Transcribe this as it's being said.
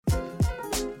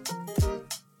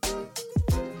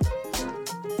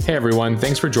Hey everyone,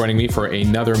 thanks for joining me for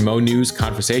another Mo News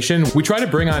conversation. We try to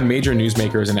bring on major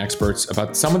newsmakers and experts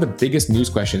about some of the biggest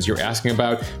news questions you're asking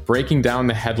about, breaking down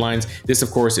the headlines. This, of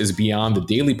course, is beyond the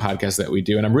daily podcast that we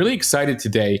do. And I'm really excited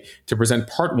today to present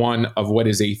part one of what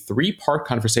is a three-part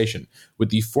conversation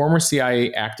with the former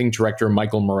CIA acting director,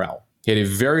 Michael Morell. He had a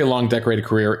very long, decorated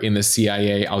career in the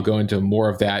CIA. I'll go into more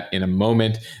of that in a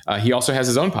moment. He also has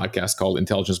his own podcast called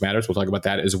Intelligence Matters. We'll talk about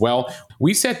that as well.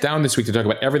 We sat down this week to talk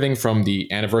about everything from the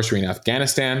anniversary in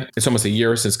Afghanistan. It's almost a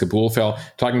year since Kabul fell.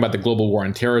 Talking about the global war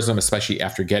on terrorism, especially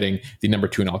after getting the number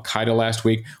 2 in Al-Qaeda last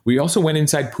week. We also went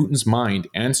inside Putin's mind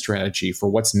and strategy for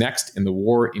what's next in the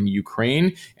war in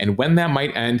Ukraine and when that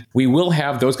might end. We will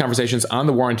have those conversations on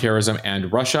the war on terrorism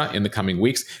and Russia in the coming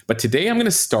weeks. But today I'm going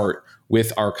to start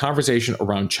with our conversation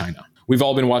around China. We've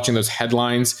all been watching those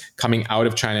headlines coming out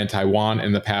of China and Taiwan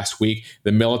in the past week.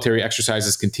 The military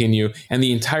exercises continue, and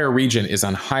the entire region is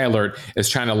on high alert as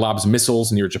China lobs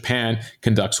missiles near Japan,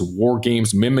 conducts war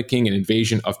games mimicking an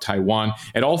invasion of Taiwan.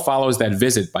 It all follows that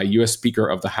visit by U.S. Speaker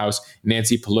of the House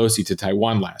Nancy Pelosi to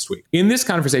Taiwan last week. In this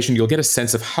conversation, you'll get a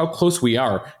sense of how close we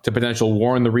are to potential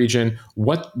war in the region,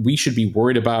 what we should be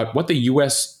worried about, what the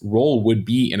U.S. role would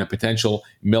be in a potential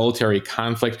military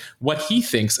conflict, what he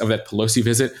thinks of that Pelosi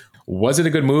visit. Was it a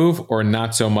good move or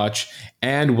not so much?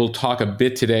 And we'll talk a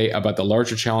bit today about the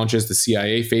larger challenges the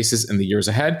CIA faces in the years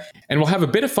ahead. And we'll have a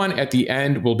bit of fun at the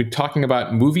end. We'll be talking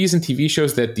about movies and TV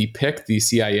shows that depict the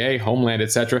CIA, Homeland,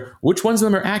 etc. Which ones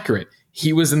of them are accurate?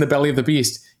 He was in the belly of the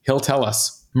beast. He'll tell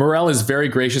us. Morell is very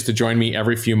gracious to join me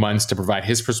every few months to provide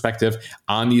his perspective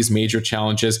on these major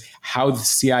challenges, how the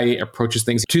CIA approaches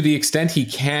things. To the extent he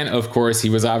can, of course, he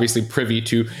was obviously privy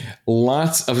to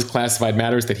lots of classified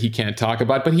matters that he can't talk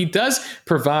about, but he does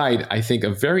provide, I think, a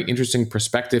very interesting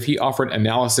perspective. He offered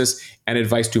analysis and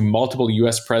advice to multiple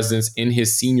U.S. presidents in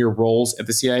his senior roles at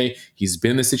the CIA. He's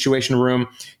been in the Situation Room.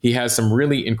 He has some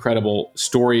really incredible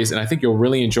stories, and I think you'll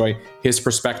really enjoy his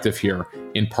perspective here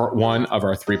in part one of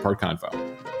our three-part convo.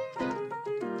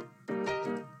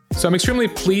 So I'm extremely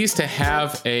pleased to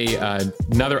have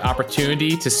another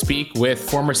opportunity to speak with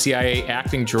former CIA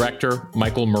acting director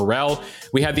Michael Morell.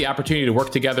 We had the opportunity to work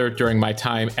together during my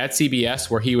time at CBS,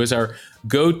 where he was our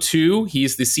go-to.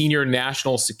 He's the senior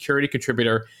national security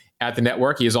contributor at the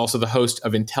network. He is also the host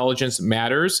of Intelligence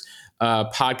Matters, a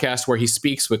podcast where he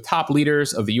speaks with top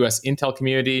leaders of the U.S. intel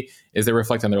community as they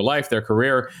reflect on their life, their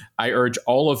career. I urge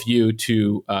all of you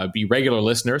to be regular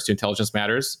listeners to Intelligence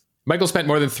Matters. Michael spent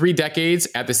more than 3 decades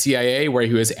at the CIA, where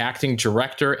he was acting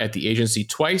director at the agency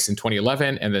twice in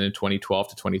 2011 and then in 2012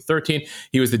 to 2013.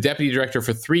 He was the deputy director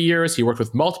for 3 years. He worked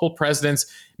with multiple presidents,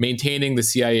 maintaining the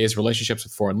CIA's relationships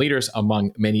with foreign leaders,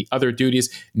 among many other duties.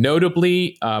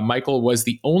 Notably, Michael was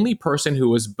the only person who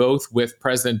was both with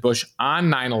President Bush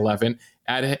on 9/11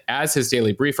 as his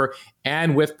daily briefer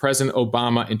and with President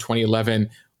Obama in 2011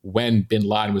 when bin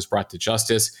Laden was brought to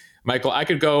justice. Michael, I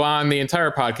could go on the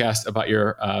entire podcast about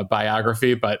your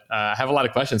biography, but I have a lot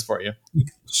of questions for you.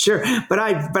 Sure. But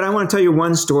I want to tell you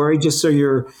one story just so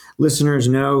your listeners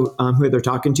know who they're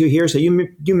talking to here. So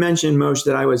you mentioned, Moshe,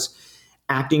 that I was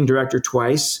acting director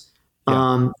twice.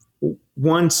 Yeah.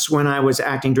 Once when I was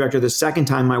acting director, the second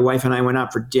time, my wife and I went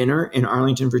out for dinner in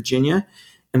Arlington, Virginia,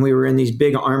 and we were in these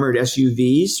big armored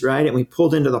SUVs, right? And we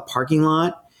pulled into the parking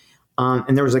lot,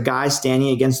 and there was a guy standing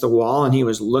against the wall, and he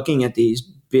was looking at these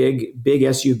big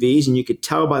SUVs, and you could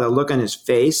tell by the look on his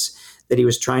face that he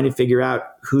was trying to figure out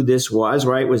who this was,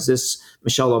 right? Was this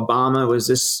Michelle Obama? Was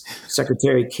this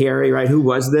Secretary Kerry, right? Who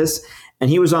was this? And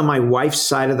he was on my wife's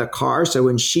side of the car. So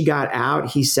when she got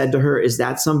out, he said to her, "Is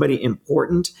that somebody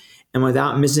important?" And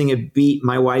without missing a beat,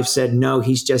 my wife said, "No,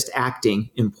 he's just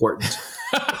acting important."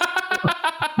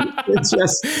 It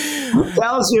just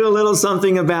tells you a little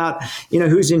something about,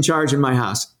 who's in charge in my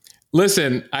house.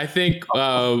 Listen, I think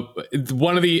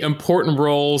one of the important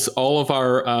roles all of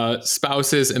our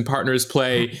spouses and partners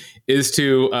play is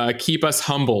to keep us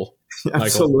humble.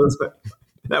 Absolutely.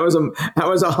 That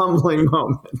was a humbling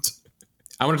moment.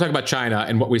 I want to talk about China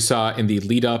and what we saw in the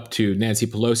lead up to Nancy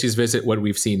Pelosi's visit, what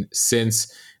we've seen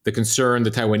since, the concern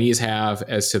the Taiwanese have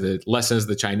as to the lessons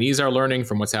the Chinese are learning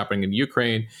from what's happening in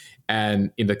Ukraine,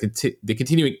 and in the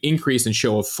continuing increase in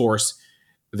show of force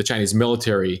the Chinese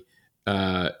military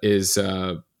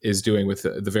is doing with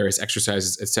the various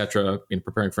exercises, et cetera, in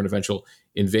preparing for an eventual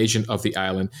invasion of the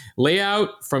island. Lay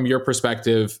out from your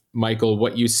perspective, Michael,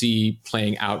 what you see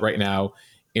playing out right now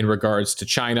in regards to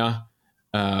China,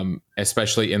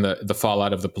 especially in the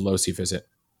fallout of the Pelosi visit.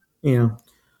 Yeah.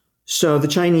 So the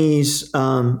Chinese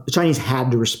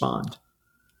had to respond.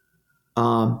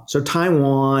 So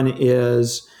Taiwan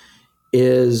is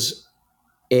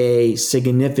a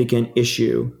significant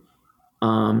issue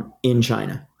in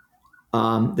China.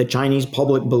 The Chinese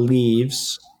public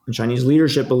believes, the Chinese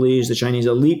leadership believes, the Chinese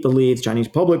elite believes, the Chinese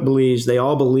public believes, they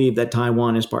all believe that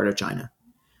Taiwan is part of China.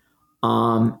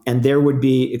 And there would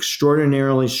be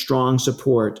extraordinarily strong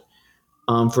support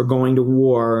for going to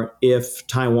war if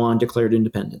Taiwan declared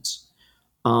independence.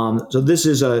 So this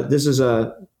is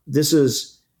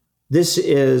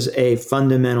a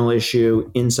fundamental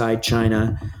issue inside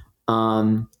China.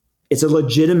 It's a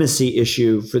legitimacy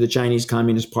issue for the Chinese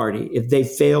Communist Party. If they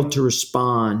failed to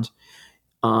respond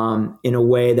in a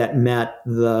way that met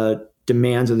the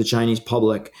demands of the Chinese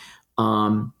public,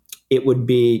 it would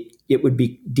be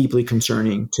deeply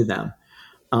concerning to them,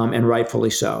 and rightfully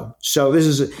so. So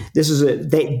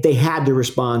they had to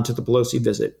respond to the Pelosi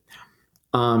visit.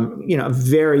 A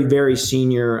very, very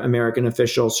senior American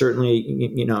official, certainly,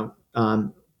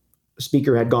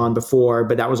 speaker had gone before,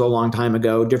 but that was a long time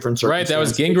ago. Different circumstances. Right, that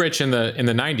was Gingrich in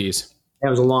the 90s. That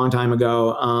was a long time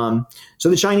ago. So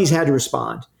the Chinese had to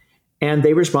respond, and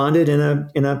they responded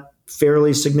in a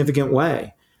fairly significant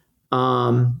way.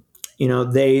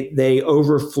 They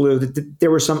overflew.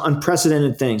 There were some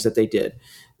unprecedented things that they did.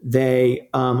 They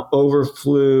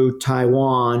overflew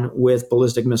Taiwan with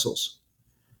ballistic missiles.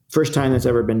 First time that's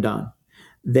ever been done.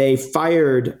 They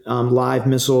fired live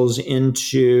missiles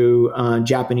into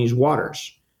Japanese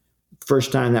waters.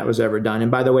 First time that was ever done. And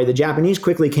by the way, the Japanese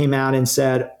quickly came out and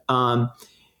said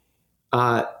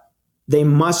they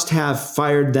must have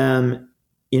fired them,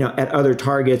 at other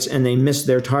targets, and they missed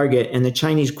their target. And the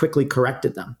Chinese quickly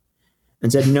corrected them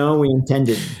and said, "No, we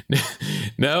intended."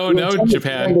 No,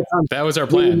 Japan. That was our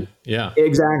plan. Yeah,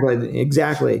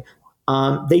 exactly.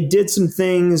 They did some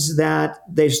things that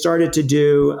they've started to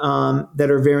do that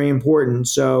are very important.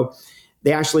 So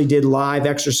they actually did live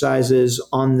exercises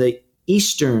on the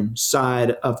eastern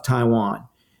side of Taiwan.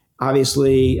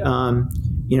 Obviously,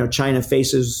 China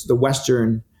faces the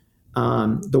western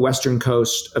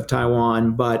coast of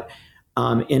Taiwan, but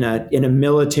in a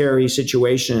military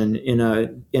situation, in a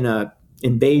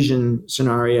invasion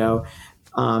scenario,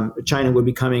 China would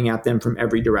be coming at them from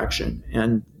every direction,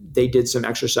 and they did some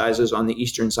exercises on the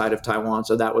eastern side of Taiwan,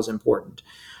 so that was important.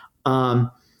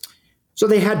 So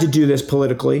they had to do this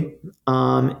politically.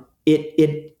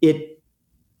 It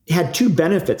had two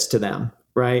benefits to them,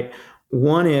 right?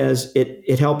 One is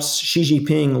it helps Xi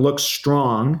Jinping look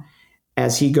strong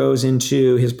as he goes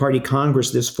into his party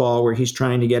Congress this fall, where he's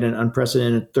trying to get an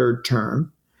unprecedented third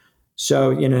term.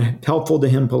 So, helpful to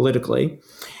him politically.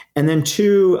 And then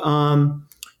two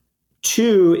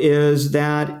is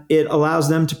that it allows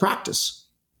them to practice.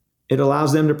 It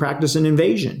allows them to practice an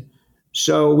invasion.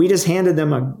 So we just handed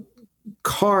them a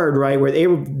card, right, where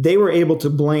they were able to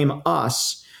blame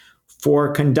us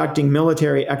for conducting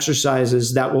military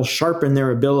exercises that will sharpen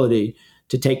their ability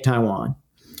to take Taiwan.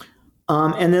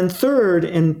 And then third,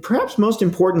 and perhaps most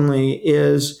importantly,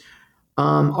 is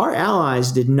our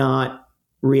allies did not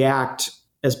react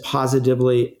as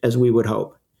positively as we would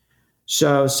hope.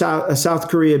 So South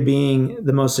Korea being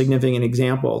the most significant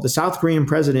example, the South Korean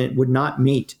president would not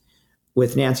meet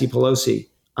with Nancy Pelosi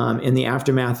in the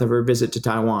aftermath of her visit to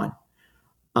Taiwan.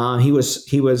 He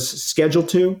was scheduled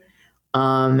to,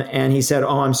 and he said,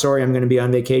 "Oh, I'm sorry, I'm going to be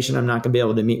on vacation. I'm not going to be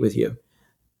able to meet with you."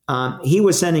 He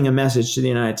was sending a message to the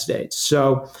United States.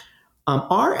 So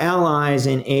our allies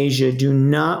in Asia do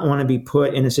not want to be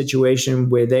put in a situation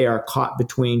where they are caught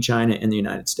between China and the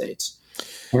United States.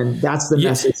 And that's the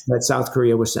message that South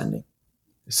Korea was sending.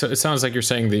 So it sounds like you're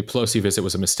saying the Pelosi visit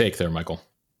was a mistake there, Michael.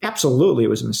 Absolutely, it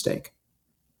was a mistake.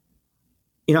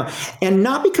 And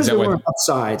not because there weren't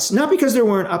upsides. Not because there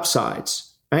weren't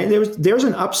upsides. Right? There's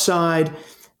an upside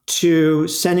to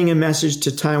sending a message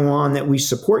to Taiwan that we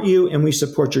support you and we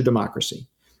support your democracy.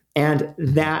 And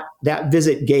that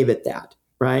visit gave it that,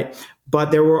 right?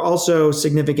 But there were also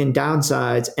significant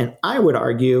downsides. And I would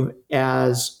argue,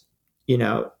 as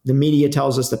the media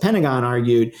tells us, the Pentagon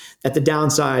argued, that the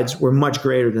downsides were much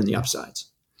greater than the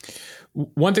upsides.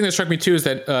 One thing that struck me too is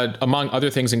that among other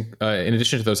things, in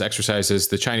addition to those exercises,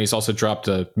 the Chinese also dropped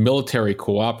a military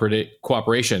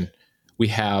cooperation we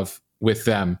have with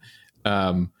them.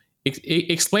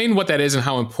 Explain what that is and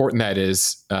how important that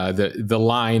is, the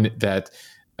line that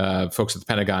folks at the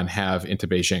Pentagon have into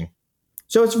Beijing.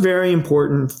 So it's very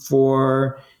important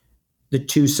for the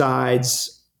two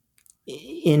sides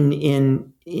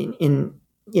in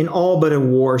all but a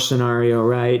war scenario,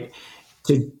 right,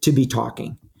 to be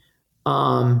talking,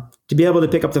 to be able to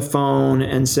pick up the phone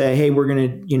and say, "Hey,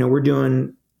 we're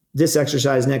doing this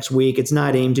exercise next week. It's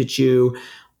not aimed at you,"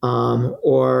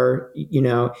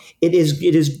 it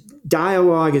is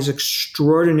dialogue is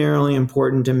extraordinarily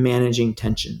important to managing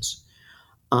tensions.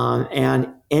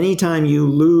 And anytime you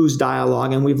lose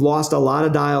dialogue, and we've lost a lot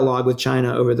of dialogue with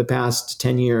China over the past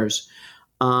 10 years,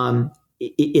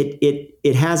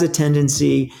 it has a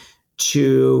tendency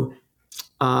to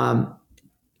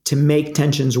make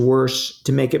tensions worse,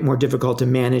 to make it more difficult to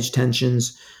manage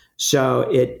tensions. So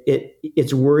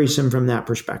it's worrisome from that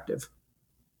perspective.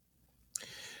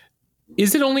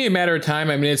 Is it only a matter of time?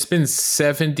 I mean, it's been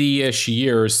 70-ish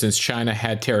years since China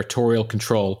had territorial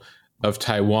control of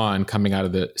Taiwan coming out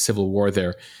of the civil war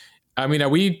there. I mean, are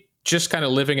we just kind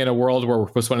of living in a world where we're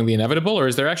postponing the inevitable, or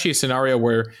is there actually a scenario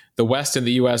where the West and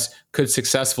the U.S. could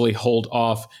successfully hold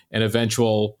off an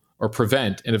eventual or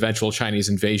prevent an eventual Chinese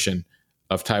invasion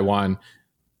of Taiwan?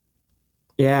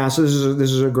 Yeah, so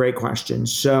this is a great question.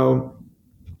 So,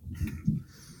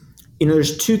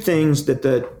 there's two things that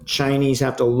the Chinese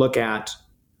have to look at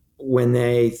when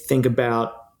they think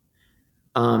about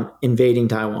invading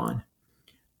Taiwan.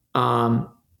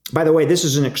 By the way, this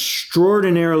is an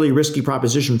extraordinarily risky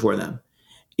proposition for them.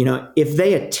 If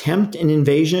they attempt an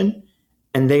invasion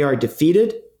and they are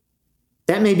defeated,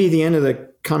 that may be the end of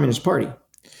the Communist Party.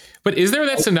 But is there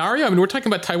that scenario? I mean, we're talking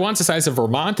about Taiwan's the size of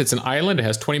Vermont. It's an island. It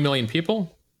has 20 million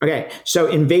people. Okay, so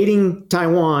invading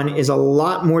Taiwan is a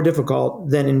lot more difficult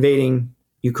than invading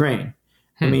Ukraine.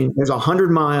 I mean, there's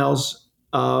 100 miles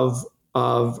of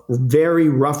very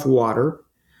rough water.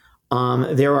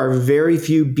 There are very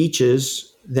few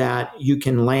beaches that you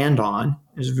can land on.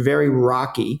 It's very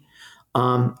rocky.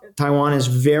 Taiwan is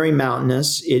very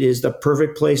mountainous. It is the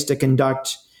perfect place to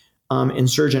conduct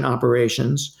insurgent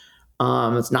operations.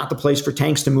 It's not the place for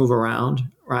tanks to move around,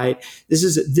 right? This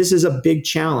is a big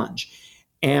challenge.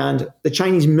 And the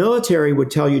Chinese military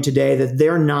would tell you today that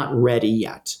they're not ready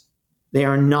yet. They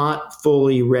are not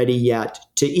fully ready yet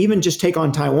to even just take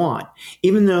on Taiwan.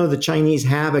 Even though the Chinese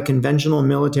have a conventional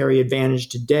military advantage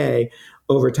today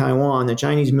over Taiwan, the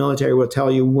Chinese military will tell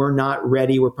you we're not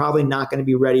ready. We're probably not going to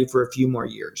be ready for a few more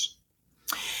years.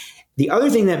 The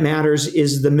other thing that matters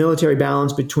is the military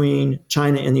balance between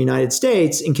China and the United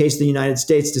States in case the United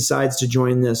States decides to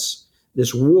join this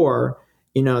war,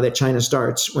 that China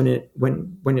starts when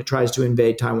it tries to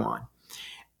invade Taiwan.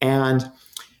 And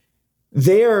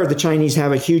there, the Chinese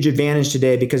have a huge advantage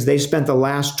today because they've spent the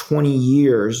last 20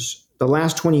 years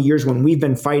when we've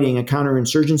been fighting a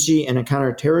counterinsurgency and a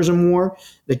counterterrorism war,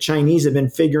 the Chinese have been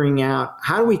figuring out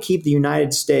how do we keep the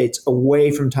United States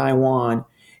away from Taiwan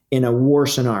in a war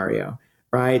scenario,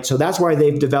 right? So that's why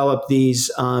they've developed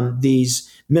these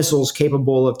missiles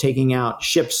capable of taking out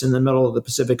ships in the middle of the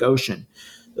Pacific Ocean.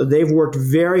 They've worked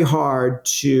very hard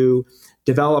to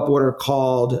develop what are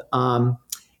called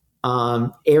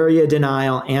area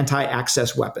denial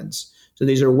anti-access weapons. So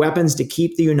these are weapons to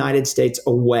keep the United States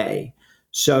away.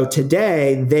 So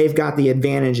today, they've got the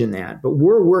advantage in that. But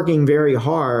we're working very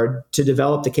hard to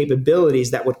develop the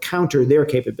capabilities that would counter their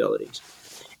capabilities.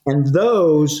 And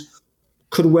those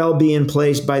could well be in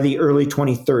place by the early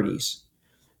 2030s.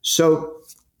 So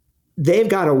they've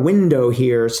got a window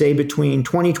here, say between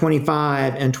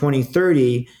 2025 and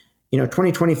 2030.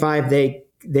 2025 they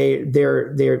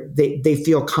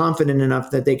feel confident enough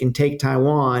that they can take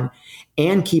Taiwan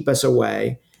and keep us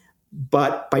away.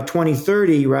 But by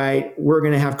 2030, right, we're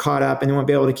going to have caught up and they won't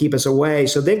be able to keep us away.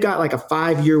 So they've got like a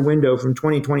 5-year window from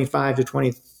 2025 to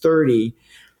 2030.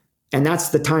 And that's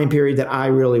the time period that I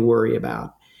really worry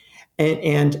about.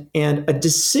 And a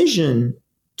decision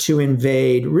to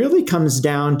invade really comes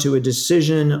down to a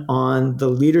decision on the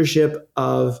leadership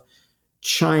of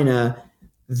China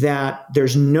that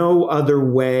there's no other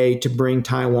way to bring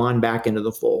Taiwan back into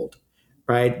the fold,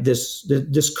 right?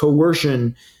 This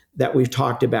coercion that we've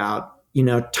talked about,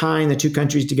 tying the two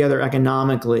countries together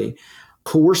economically,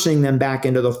 coercing them back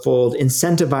into the fold,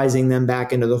 incentivizing them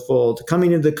back into the fold,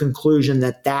 coming to the conclusion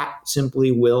that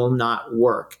simply will not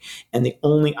work. And the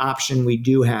only option we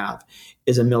do have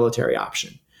is a military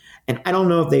option. And I don't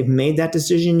know if they've made that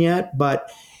decision yet, but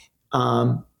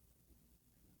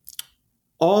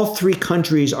all three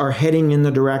countries are heading in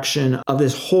the direction of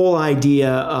this whole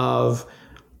idea of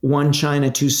one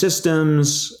China, two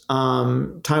systems,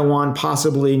 Taiwan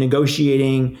possibly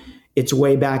negotiating its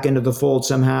way back into the fold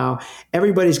somehow.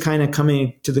 Everybody's kind of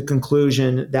coming to the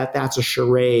conclusion that that's a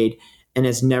charade and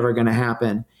it's never going to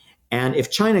happen. And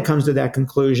if China comes to that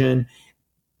conclusion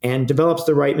and develops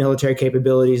the right military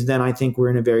capabilities, then I think we're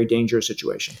in a very dangerous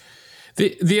situation.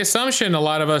 The assumption a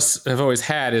lot of us have always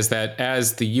had is that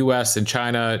as the U.S. and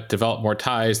China develop more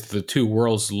ties to the two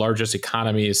world's largest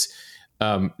economies,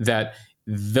 that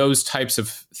those types of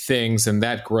things and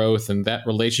that growth and that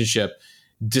relationship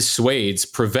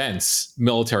prevents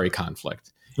military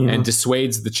conflict and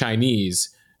dissuades the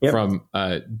Chinese from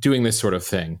doing this sort of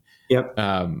thing. Yep.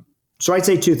 So I'd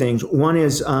say two things. One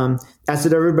is that's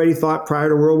what everybody thought prior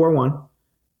to World War One.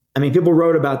 I mean, people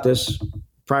wrote about this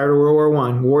prior to World War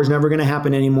One. War's never going to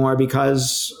happen anymore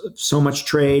because so much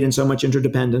trade and so much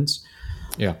interdependence.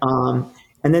 Yeah.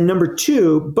 And then number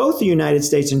two, both the United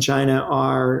States and China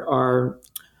are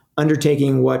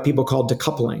undertaking what people call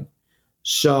decoupling.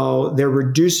 So they're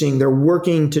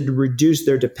working to reduce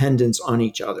their dependence on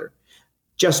each other,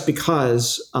 just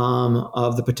because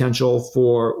of the potential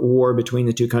for war between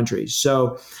the two countries.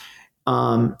 So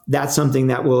that's something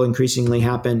that will increasingly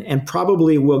happen, and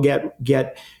probably will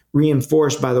get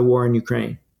reinforced by the war in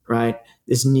Ukraine. Right?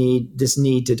 This need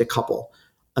to decouple,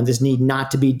 and this need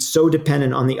not to be so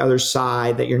dependent on the other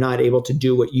side that you're not able to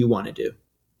do what you want to do.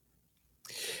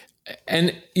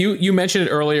 And you mentioned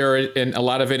it earlier, and a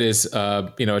lot of it is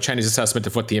a Chinese assessment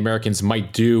of what the Americans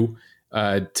might do.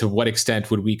 To what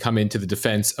extent would we come into the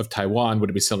defense of Taiwan? Would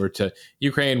it be similar to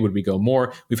Ukraine? Would we go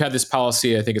more? We've had this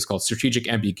policy, I think it's called strategic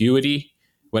ambiguity,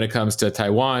 when it comes to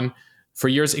Taiwan for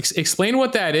years. Explain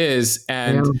what that is,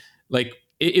 and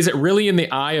is it really in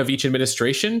the eye of each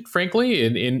administration, frankly,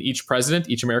 in each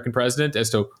American president, as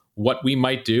to what we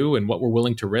might do and what we're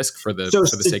willing to risk for the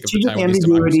sake of the Taiwanese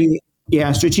democracy?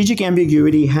 Yeah, strategic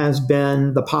ambiguity has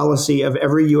been the policy of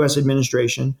every U.S.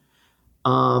 administration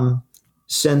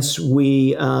since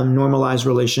we normalized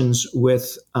relations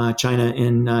with China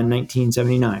in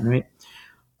 1979, right?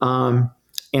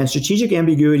 And strategic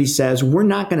ambiguity says we're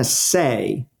not going to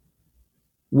say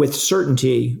with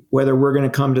certainty whether we're going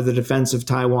to come to the defense of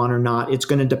Taiwan or not. It's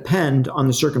going to depend on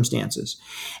the circumstances.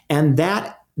 And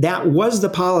that was the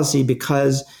policy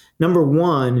because, number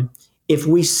one, if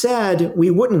we said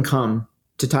we wouldn't come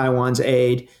to Taiwan's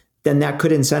aid, then that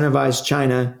could incentivize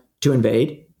China to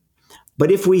invade.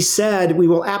 But if we said we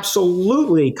will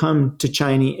absolutely come to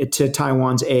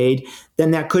Taiwan's aid,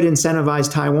 then that could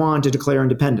incentivize Taiwan to declare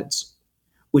independence,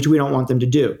 which we don't want them to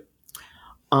do.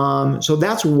 So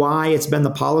that's why it's been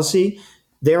the policy.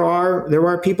 There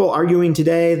are people arguing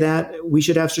today that we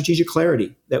should have strategic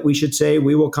clarity, that we should say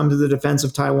we will come to the defense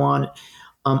of Taiwan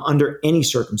under any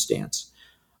circumstance.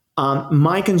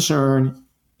 My concern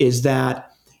is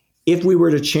that if we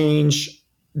were to change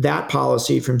that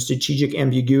policy from strategic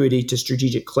ambiguity to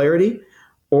strategic clarity,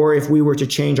 or if we were to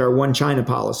change our one China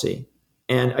policy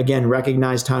and again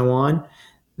recognize Taiwan,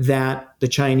 that the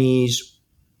Chinese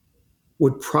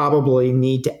would probably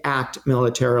need to act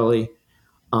militarily,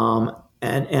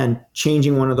 and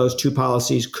changing one of those two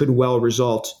policies could well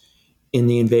result in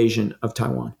the invasion of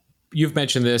Taiwan. You've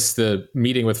mentioned this, the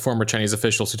meeting with former Chinese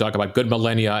officials who talk about good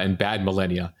millennia and bad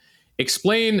millennia.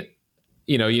 Explain,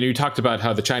 you talked about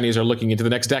how the Chinese are looking into the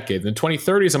next decade. In the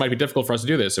 2030s, it might be difficult for us to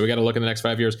do this, so we got to look in the next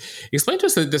 5 years. Explain to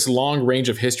us this long range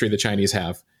of history the Chinese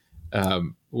have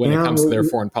when it comes to their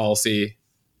foreign policy.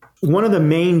 One of the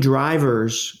main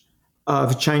drivers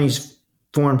of Chinese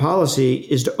foreign policy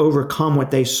is to overcome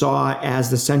what they saw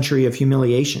as the century of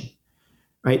humiliation.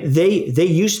 Right? They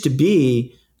used to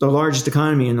be the largest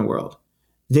economy in the world.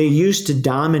 They used to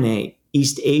dominate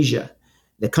East Asia.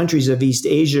 The countries of East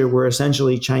Asia were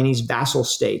essentially Chinese vassal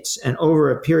states. And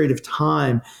over a period of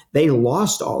time, they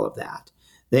lost all of that.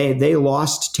 They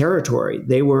lost territory.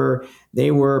 They were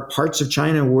parts of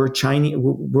China were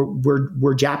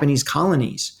Japanese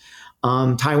colonies.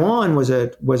 Taiwan was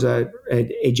a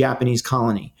Japanese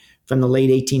colony from the late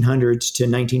 1800s to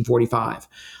 1945.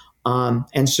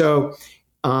 And so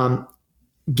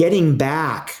getting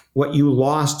back what you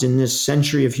lost in this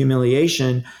century of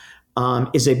humiliation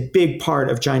is a big part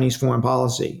of Chinese foreign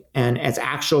policy. And it's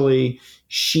actually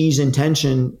Xi's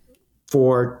intention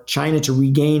for China to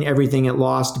regain everything it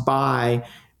lost by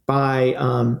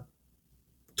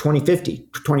 2050,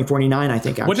 2049, I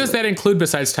think. Actually. What does that include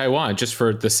besides Taiwan, just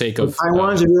for the sake of...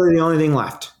 Taiwan is really the only thing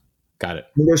left. Got it.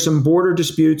 There's some border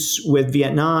disputes with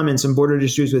Vietnam and some border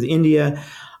disputes with India,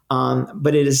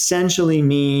 but it essentially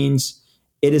means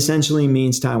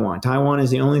Taiwan. Taiwan is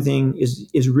the only thing,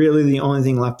 is really the only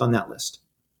thing left on that list.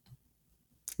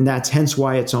 And that's hence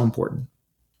why it's so important.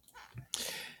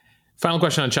 Final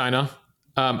question on China.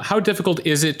 How difficult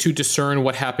is it to discern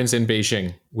what happens in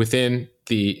Beijing within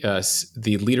the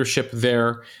leadership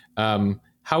there?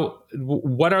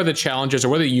 What are the challenges, or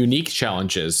what are the unique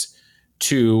challenges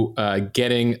to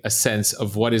getting a sense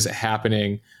of what is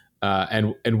happening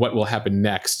and what will happen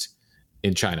next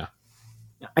in China?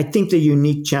 I think the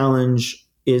unique challenge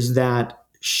is that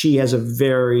Xi has a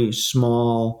very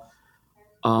small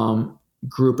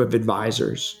group of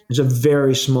advisors. It's a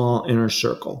very small inner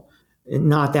circle,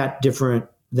 not that different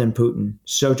than Putin.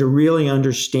 So to really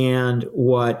understand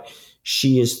what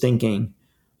Xi is thinking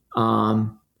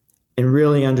and and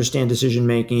really understand decision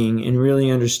making and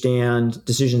really understand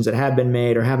decisions that have been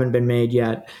made or haven't been made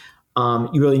yet,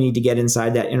 you really need to get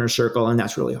inside that inner circle, and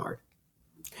that's really hard.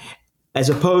 As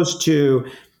opposed to,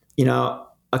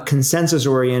 a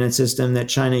consensus-oriented system that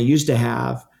China used to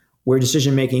have, where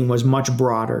decision making was much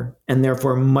broader and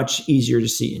therefore much easier to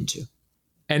see into.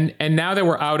 And now that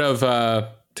we're out of,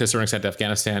 to a certain extent,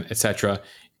 Afghanistan, et cetera,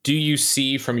 do you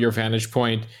see from your vantage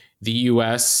point the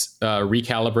U.S.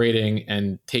 Recalibrating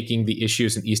and taking the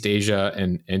issues in East Asia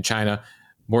and China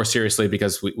more seriously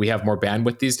because we have more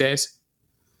bandwidth these days?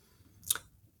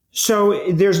 So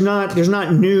there's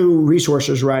not new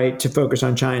resources, right, to focus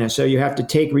on China. So you have to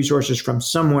take resources from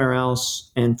somewhere else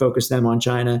and focus them on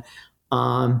China.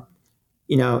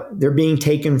 They're being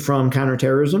taken from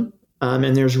counterterrorism,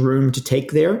 and there's room to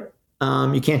take there.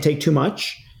 You can't take too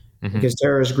much because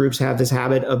terrorist groups have this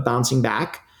habit of bouncing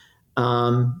back.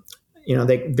 They're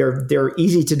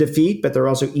easy to defeat, but they're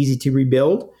also easy to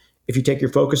rebuild if you take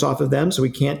your focus off of them. So we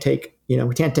can't take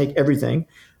everything.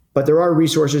 But there are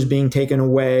resources being taken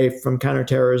away from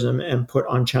counterterrorism and put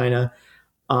on China.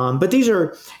 But these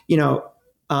are,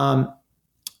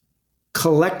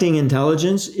 collecting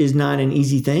intelligence is not an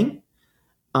easy thing.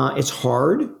 It's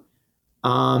hard.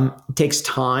 It takes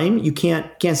time. You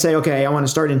can't say, okay, I want to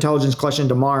start intelligence collection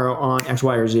tomorrow on X,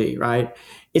 Y, or Z, right?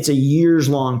 It's a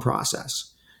years-long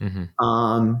process.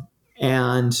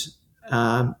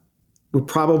 We're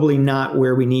probably not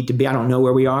where we need to be. I don't know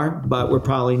where we are, but we're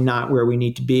probably not where we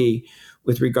need to be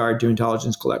with regard to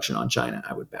intelligence collection on China,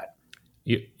 I would bet.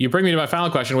 You bring me to my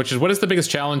final question, which is, what is the biggest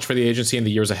challenge for the agency in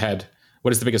the years ahead?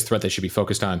 What is the biggest threat they should be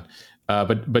focused on?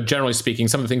 But generally speaking,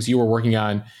 some of the things you were working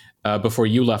on before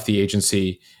you left the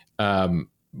agency,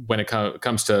 when it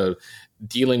comes to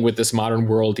dealing with this modern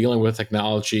world, dealing with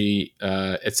technology,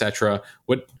 et cetera,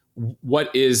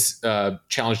 what is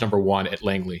challenge number one at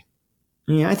Langley?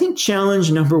 Yeah, I think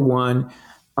challenge number one,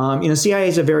 CIA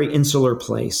is a very insular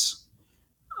place.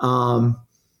 There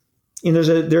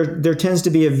tends to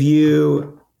be a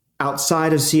view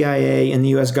outside of CIA and the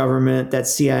U.S. government that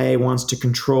CIA wants to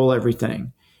control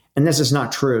everything, and this is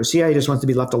not true. CIA just wants to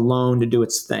be left alone to do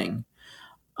its thing,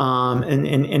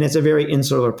 and it's a very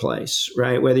insular place,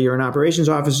 right? Whether you're an operations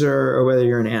officer or whether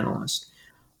you're an analyst.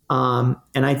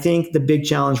 And I think the big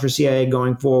challenge for CIA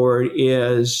going forward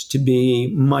is to be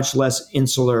much less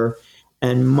insular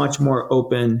and much more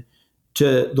open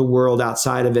to the world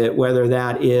outside of it, whether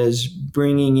that is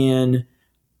bringing in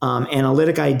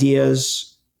analytic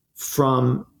ideas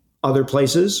from other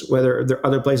places, whether they're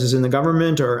other places in the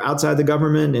government or outside the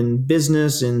government, in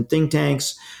business, in think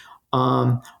tanks,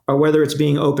 or whether it's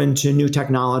being open to new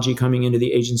technology coming into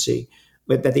the agency,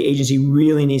 but that the agency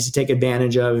really needs to take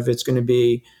advantage of if it's going to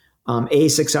be A,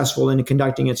 successful in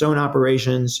conducting its own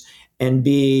operations, and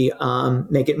B,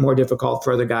 make it more difficult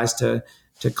for other guys to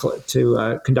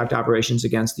conduct operations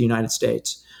against the United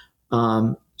States.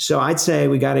 So I'd say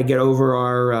we got to get over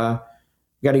our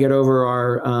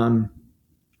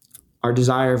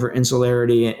desire for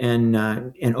insularity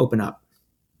and open up.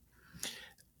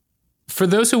 For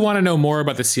those who want to know more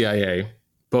about the CIA,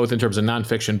 both in terms of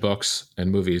nonfiction books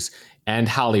and movies and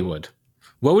Hollywood,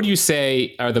 what would you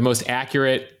say are the most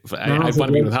accurate? I want to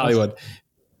begin with Hollywood.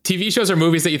 TV shows or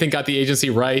movies that you think got the agency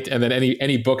right, and then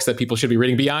any books that people should be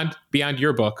reading beyond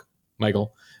your book,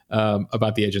 Michael,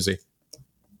 about the agency.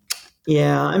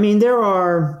 Yeah, I mean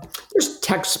there's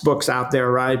textbooks out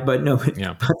there, right? But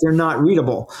but they're not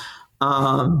readable,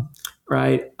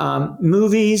 right?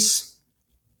 Movies.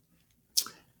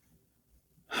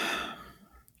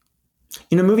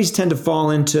 Movies tend to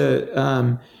fall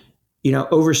into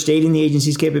overstating the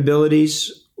agency's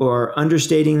capabilities or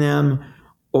understating them,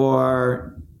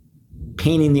 or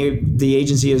painting the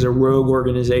agency as a rogue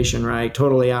organization, right?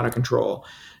 Totally out of control.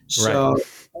 So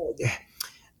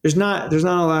there's not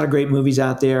a lot of great movies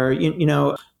out there.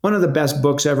 One of the best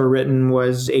books ever written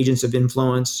was Agents of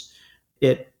Influence.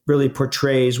 It really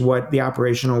portrays what the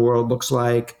operational world looks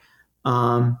like.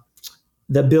 The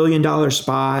 $1 Billion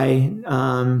Spy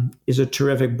is a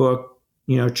terrific book,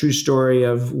 true story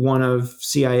of one of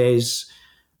CIA's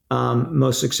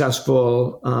most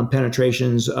successful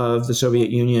penetrations of the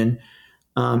Soviet Union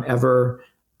ever.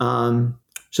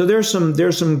 So there's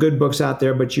some good books out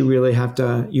there, but you really have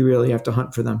to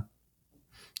hunt for them.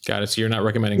 Got it. So you're not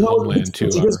recommending Homeland to?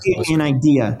 You just gave me an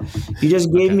idea. You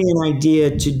just gave me an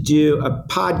idea to do a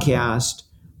podcast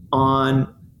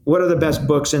on what are the best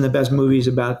books and the best movies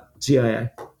about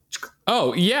CIA.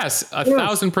 Oh yes,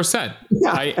 1,000%.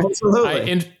 Yeah,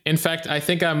 absolutely. In fact, I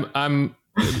think I'm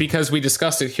because we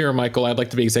discussed it here, Michael. I'd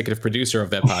like to be executive producer of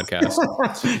that podcast.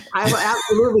 I will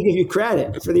absolutely give you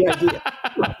credit for the idea.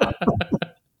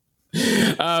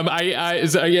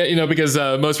 Because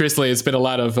most recently it's been a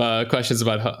lot of questions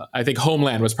about, I think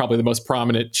Homeland was probably the most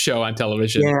prominent show on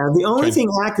television. Yeah, the only thing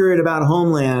accurate about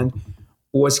Homeland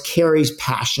was Carrie's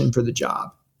passion for the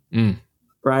job,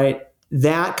 right?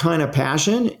 That kind of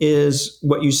passion is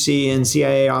what you see in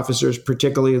CIA officers,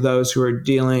 particularly those who are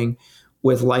dealing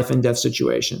with life and death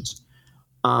situations.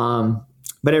 But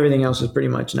everything else is pretty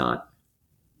much not.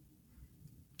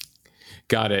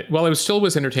 Got it. Well, it still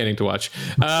was entertaining to watch.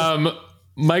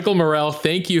 Michael Morell,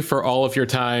 thank you for all of your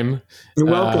time. You're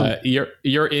welcome.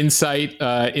 Your insight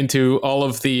into all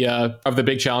of the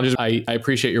big challenges. I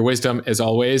appreciate your wisdom as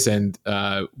always, and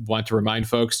want to remind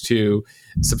folks to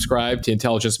subscribe to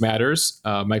Intelligence Matters,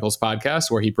 Michael's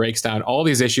podcast, where he breaks down all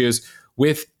these issues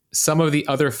with some of the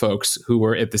other folks who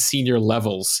were at the senior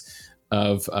levels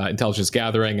of intelligence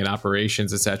gathering and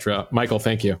operations, etc. Michael,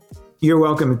 thank you. You're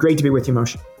welcome. Great to be with you,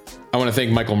 Moshe. I want to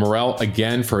thank Michael Morell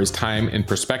again for his time and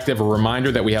perspective. A reminder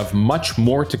that we have much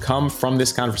more to come from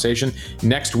this conversation.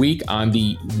 Next week, on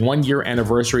the 1-year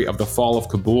anniversary of the fall of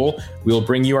Kabul, we'll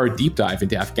bring you our deep dive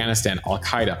into Afghanistan,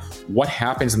 Al-Qaeda, what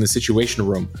happens in the Situation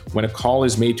Room when a call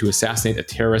is made to assassinate a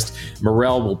terrorist.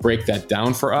 Morell will break that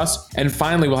down for us. And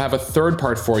finally, we'll have a third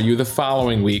part for you the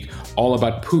following week, all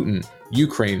about Putin,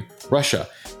 Ukraine, Russia.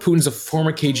 Putin's a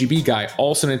former KGB guy,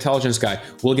 also an intelligence guy.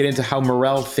 We'll get into how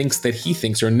Morell thinks that he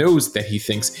thinks, or knows that he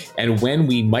thinks, and when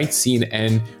we might see an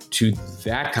end to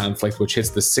that conflict, which hits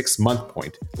the 6-month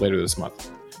point later this month.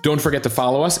 Don't forget to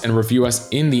follow us and review us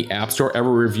in the App Store.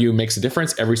 Every review makes a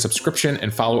difference. Every subscription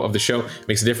and follow of the show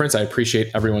makes a difference. I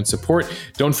appreciate everyone's support.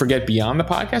 Don't forget, beyond the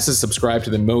podcast, to subscribe to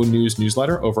the Mo News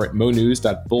newsletter over at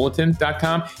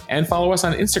monews.bulletin.com, and follow us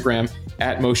on Instagram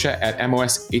at Moshe, at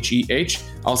MOSHEH.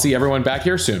 I'll see everyone back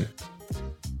here soon.